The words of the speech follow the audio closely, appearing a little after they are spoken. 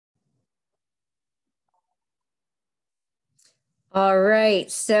All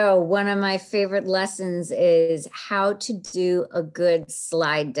right. So one of my favorite lessons is how to do a good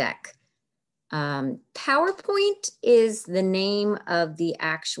slide deck. PowerPoint is the name of the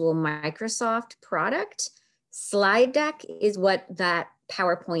actual Microsoft product. Slide deck is what that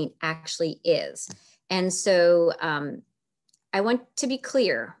PowerPoint actually is. And so I want to be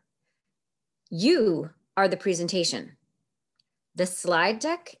clear. You are the presentation. The slide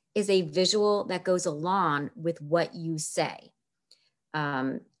deck is a visual that goes along with what you say.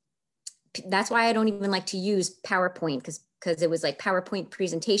 That's why I don't even like to use PowerPoint because it was like PowerPoint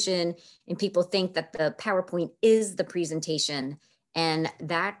presentation and people think that the PowerPoint is the presentation, and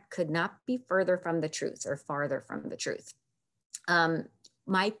that could not be further from the truth or farther from the truth.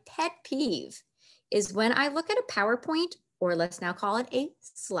 My pet peeve is when I look at a PowerPoint, or let's now call it a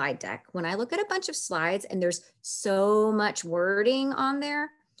slide deck, when I look at a bunch of slides and there's so much wording on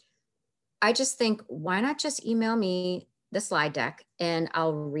there, I just think, why not just email me the slide deck and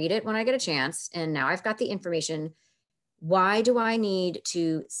I'll read it when I get a chance. And now I've got the information. Why do I need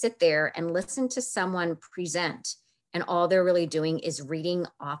to sit there and listen to someone present and all they're really doing is reading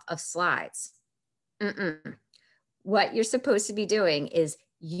off of slides? What you're supposed to be doing is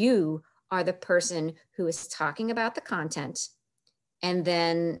you are the person who is talking about the content, and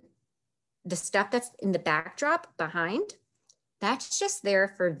then the stuff that's in the backdrop behind, that's just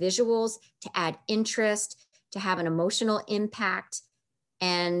there for visuals to add interest, to have an emotional impact.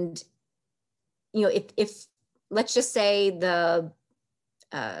 And, you know, if let's just say the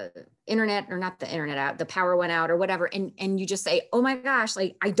internet, or not the internet out, the power went out or whatever, and you just say, oh my gosh,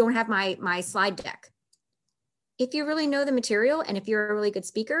 like I don't have my slide deck. If you really know the material and if you're a really good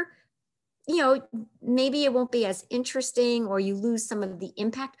speaker, you know, maybe it won't be as interesting or you lose some of the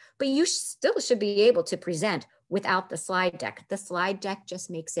impact, but you still should be able to present without the slide deck. The slide deck just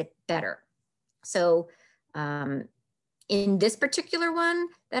makes it better. So in this particular one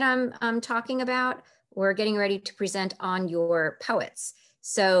that I'm talking about, we're getting ready to present on your poets.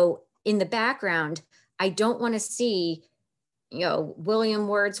 So in the background, I don't want to see, you know, William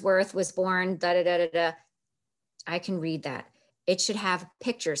Wordsworth was born, da da da da da. I can read that. It should have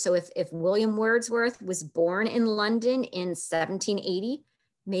pictures. So if William Wordsworth was born in London in 1780,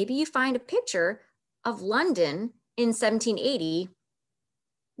 maybe you find a picture of London in 1780.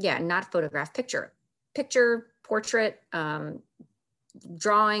 Yeah, not photograph, picture, portrait,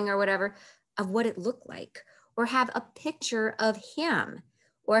 drawing or whatever of what it looked like, or have a picture of him.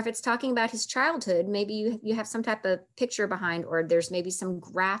 Or if it's talking about his childhood, maybe you have some type of picture behind, or there's maybe some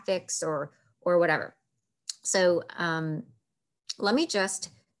graphics or whatever. So let me just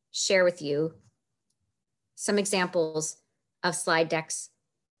share with you some examples of slide decks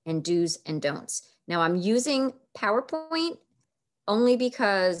and do's and don'ts. Now I'm using PowerPoint only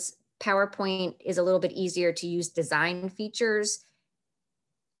because PowerPoint is a little bit easier to use design features.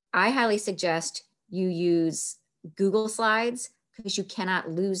 I highly suggest you use Google Slides because you cannot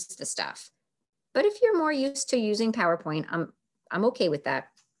lose the stuff. But if you're more used to using PowerPoint, I'm okay with that,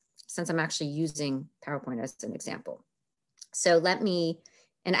 since I'm actually using PowerPoint as an example. So let me,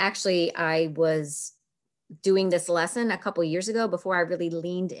 and actually I was doing this lesson a couple of years ago before I really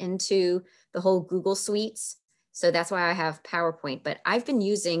leaned into the whole Google Suites. So that's why I have PowerPoint, but I've been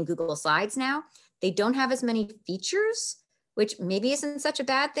using Google Slides now. They don't have as many features, which maybe isn't such a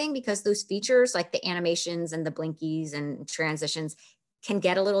bad thing, because those features like the animations and the blinkies and transitions can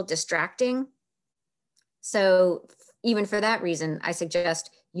get a little distracting. So even for that reason, I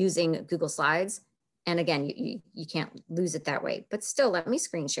suggest using Google Slides. And again, you can't lose it that way, but still let me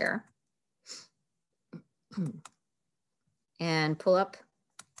screen share and pull up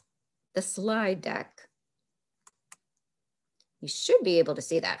the slide deck. You should be able to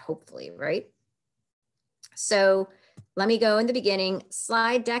see that, hopefully, right? So let me go in the beginning.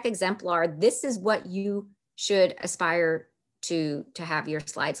 Slide deck exemplar. This is what you should aspire to have your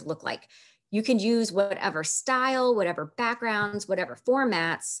slides look like. You can use whatever style, whatever backgrounds, whatever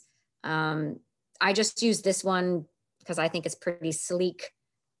formats. I just use this one because I think it's pretty sleek.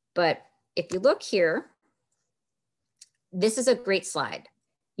 But if you look here, this is a great slide.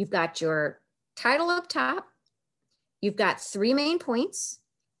 You've got your title up top, you've got 3 main points,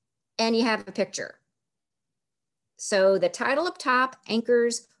 and you have a picture. So the title up top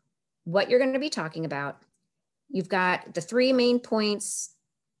anchors what you're going to be talking about. You've got the 3 main points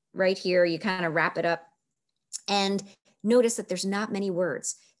right here. You kind of wrap it up. And notice that there's not many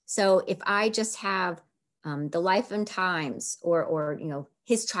words. So if I just have the life and times, or you know,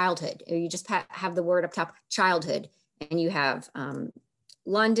 his childhood, or you just have the word up top, childhood, and you have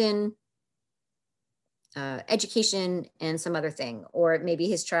London, education, and some other thing, or maybe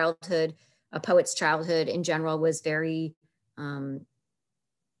his childhood, a poet's childhood in general was very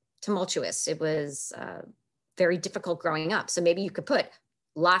tumultuous. It was very difficult growing up. So maybe you could put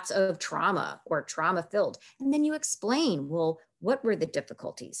lots of trauma or trauma filled, and then you explain, well, what were the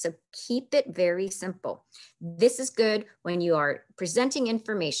difficulties? So keep it very simple. This is good when you are presenting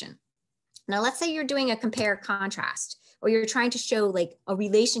information. Now, let's say you're doing a compare contrast, or you're trying to show like a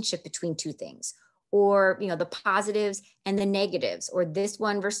relationship between two things, or the positives and the negatives, or this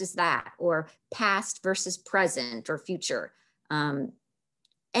one versus that, or past versus present or future.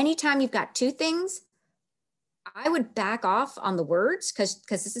 Anytime you've got two things, I would back off on the words because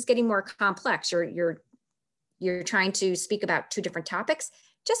this is getting more complex. You're trying to speak about two different topics.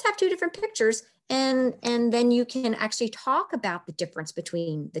 Just have two different pictures, and then you can actually talk about the difference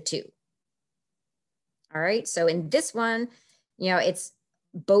between the two. All right. So in this one, it's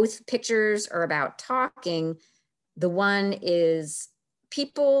both pictures are about talking. The one is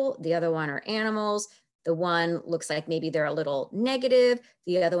people, the other one are animals. The one looks like maybe they're a little negative.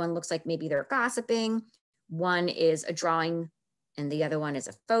 The other one looks like maybe they're gossiping. One is a drawing and the other one is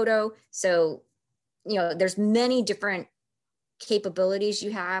a photo. So, there's many different capabilities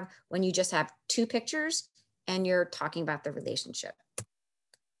you have when you just have two pictures and you're talking about the relationship.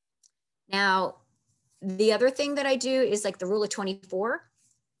 Now, the other thing that I do is like the rule of 24.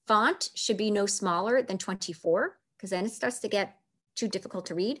 Font should be no smaller than 24, because then it starts to get too difficult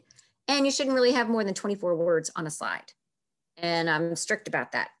to read. And you shouldn't really have more than 24 words on a slide. And I'm strict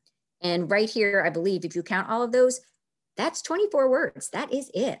about that. And right here, I believe if you count all of those, that's 24 words. That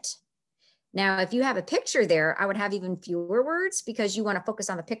is it. Now, if you have a picture there, I would have even fewer words because you want to focus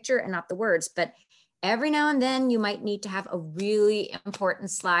on the picture and not the words. But every now and then you might need to have a really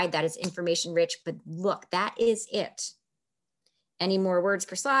important slide that is information rich, but look, that is it. Any more words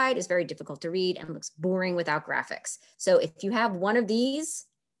per slide is very difficult to read and looks boring without graphics. So if you have one of these,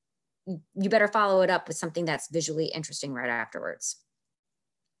 you better follow it up with something that's visually interesting right afterwards.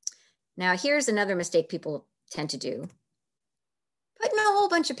 Now, here's another mistake people tend to do. Putting a whole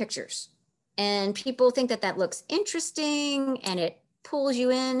bunch of pictures. And people think that that looks interesting and it pulls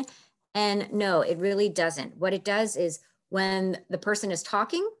you in. And no, it really doesn't. What it does is when the person is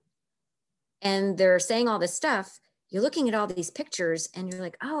talking and they're saying all this stuff, you're looking at all these pictures and you're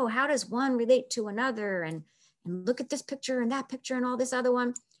like, oh, how does one relate to another? And look at this picture and that picture and all this other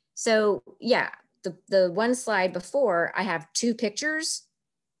one. So yeah, the one slide before, I have two pictures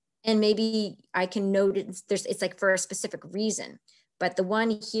and maybe I can note it's like for a specific reason. But the one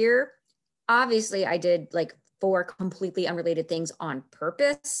here, obviously I did like 4 completely unrelated things on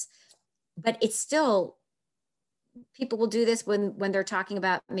purpose, but it's still, people will do this when they're talking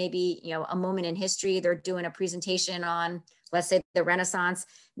about maybe, a moment in history. They're doing a presentation on, let's say, the Renaissance.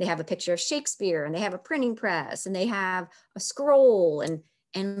 They have a picture of Shakespeare and they have a printing press and they have a scroll and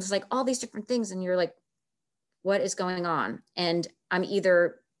it's like all these different things. And you're like, what is going on? And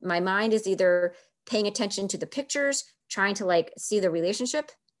my mind is either paying attention to the pictures, trying to like see the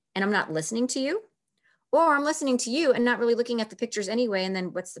relationship, and I'm not listening to you, or I'm listening to you and not really looking at the pictures anyway. And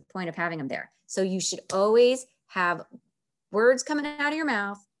then what's the point of having them there? So you should always have words coming out of your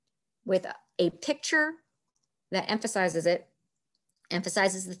mouth with a picture that emphasizes it,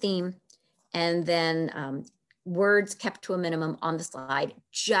 emphasizes the theme, and then words kept to a minimum on the slide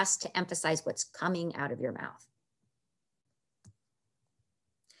just to emphasize what's coming out of your mouth.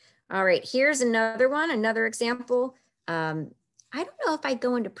 All right, here's another one, another example. I don't know if I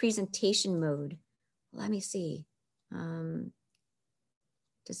go into presentation mode. Let me see.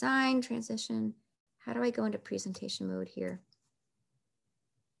 Design, transition. How do I go into presentation mode here?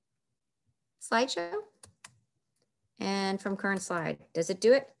 Slideshow? And from current slide, does it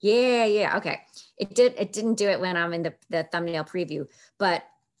do it? Yeah, okay. It didn't do it when I'm in the thumbnail preview, but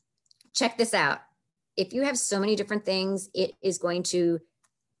check this out. If you have so many different things, it is going to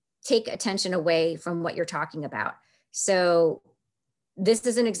take attention away from what you're talking about. So this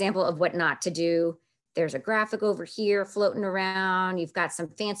is an example of what not to do. There's a graphic over here floating around. You've got some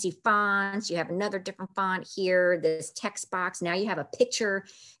fancy fonts. You have another different font here, this text box. Now you have a picture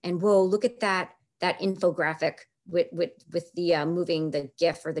and whoa, look at that infographic with the moving the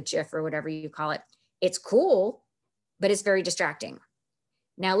GIF or the GIF or whatever you call it. It's cool, but it's very distracting.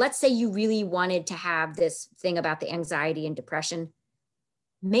 Now, let's say you really wanted to have this thing about the anxiety and depression.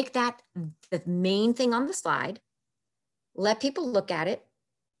 Make that the main thing on the slide. Let people look at it.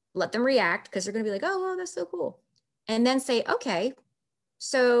 Let them react because they're going to be like, oh, well, that's so cool. And then say, okay,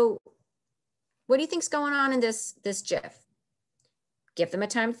 so what do you think's going on in this GIF? Give them a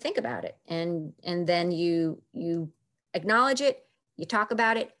time to think about it. And then you acknowledge it, you talk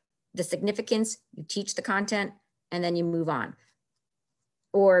about it, the significance, you teach the content, and then you move on.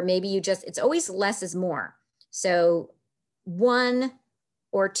 Or maybe it's always less is more. So one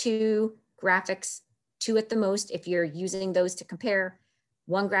or two graphics, two at the most, if you're using those to compare.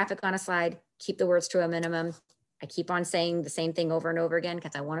 One graphic on a slide, keep the words to a minimum. I keep on saying the same thing over and over again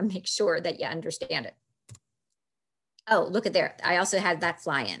because I want to make sure that you understand it. Oh, look at there. I also had that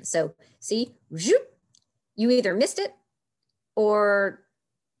fly in. So see, you either missed it or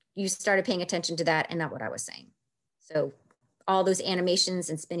you started paying attention to that and not what I was saying. So all those animations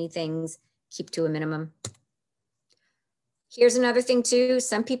and spinny things, keep to a minimum. Here's another thing too.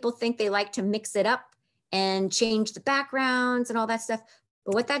 Some people think they like to mix it up and change the backgrounds and all that stuff.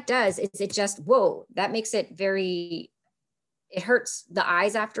 But what that does is it just, whoa, that makes it very, it hurts the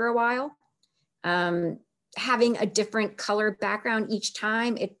eyes after a while. Having a different color background each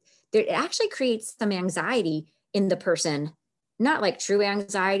time, it actually creates some anxiety in the person. Not like true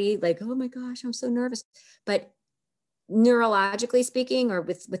anxiety, like, oh my gosh, I'm so nervous. But neurologically speaking, or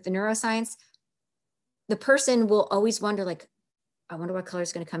with the neuroscience, the person will always wonder, like, I wonder what color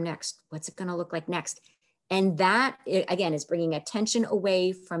is going to come next. What's it going to look like next? And that, again, is bringing attention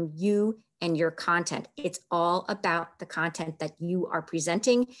away from you and your content. It's all about the content that you are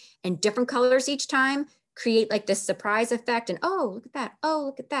presenting, and different colors each time create like this surprise effect. And oh, look at that. Oh,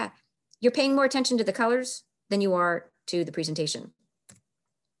 look at that. You're paying more attention to the colors than you are to the presentation.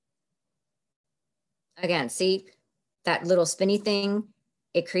 Again, see that little spinny thing?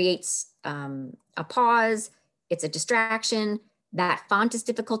 It creates a pause. It's a distraction. That font is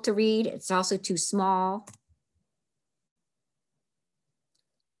difficult to read. It's also too small.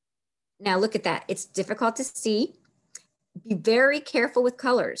 Now look at that. It's difficult to see. Be very careful with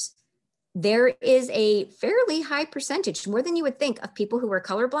colors. There is a fairly high percentage, more than you would think, of people who are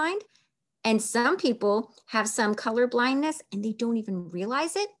colorblind. And some people have some color blindness and they don't even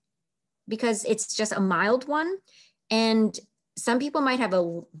realize it because it's just a mild one. And some people might have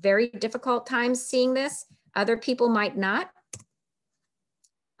a very difficult time seeing this. Other people might not.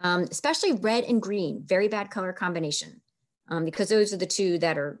 Especially red and green, very bad color combination, because those are the two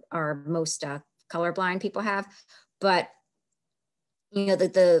that are most colorblind people have. But you know,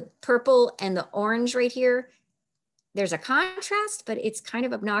 the purple and the orange right here, there's a contrast, but it's kind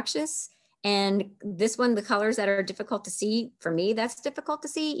of obnoxious. And this one, the colors that are difficult to see, for me, that's difficult to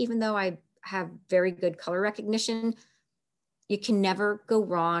see, even though I have very good color recognition. You can never go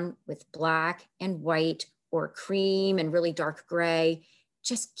wrong with black and white or cream and really dark gray.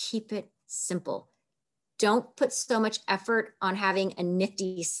 Just keep it simple. Don't put so much effort on having a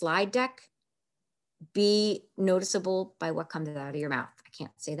nifty slide deck. Be noticeable by what comes out of your mouth. I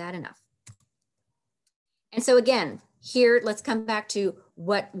can't say that enough. And so again, here, let's come back to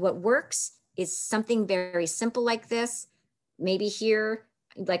what works is something very simple like this. Maybe here,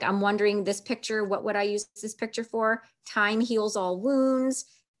 like I'm wondering this picture, what would I use this picture for? Time heals all wounds.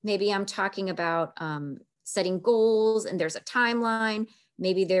 Maybe I'm talking about setting goals and there's a timeline.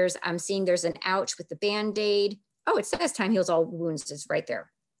 Maybe I'm seeing there's an ouch with the Band-Aid. Oh, it says time heals all wounds is right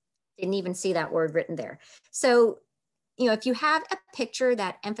there. Didn't even see that word written there. So, you know, if you have a picture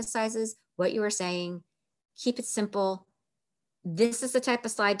that emphasizes what you are saying, keep it simple. This is the type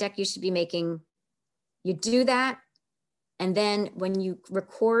of slide deck you should be making. You do that. And then when you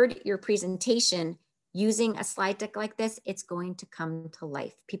record your presentation using a slide deck like this, it's going to come to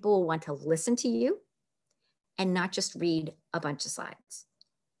life. People will want to listen to you and not just read a bunch of slides.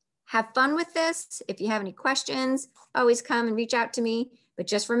 Have fun with this. If you have any questions, always come and reach out to me. But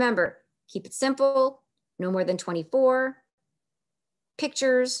just remember, keep it simple, no more than 24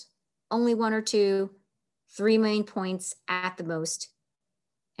 pictures, only 1 or 2, 3 main points at the most.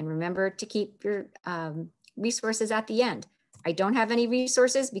 And remember to keep your resources at the end. I don't have any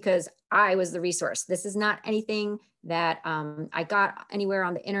resources because I was the resource. This is not anything that I got anywhere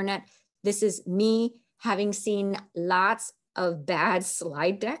on the internet. This is me having seen lots of bad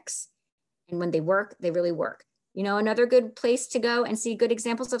slide decks. And when they work, they really work. You know, another good place to go and see good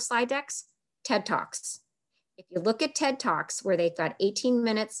examples of slide decks, TED Talks. If you look at TED Talks where they've got 18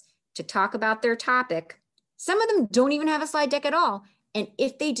 minutes to talk about their topic, some of them don't even have a slide deck at all. And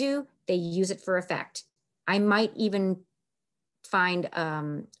if they do, they use it for effect. I might even find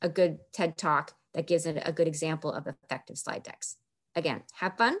a good TED Talk that gives it a good example of effective slide decks. Again,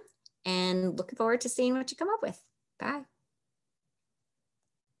 have fun and looking forward to seeing what you come up with. Bye.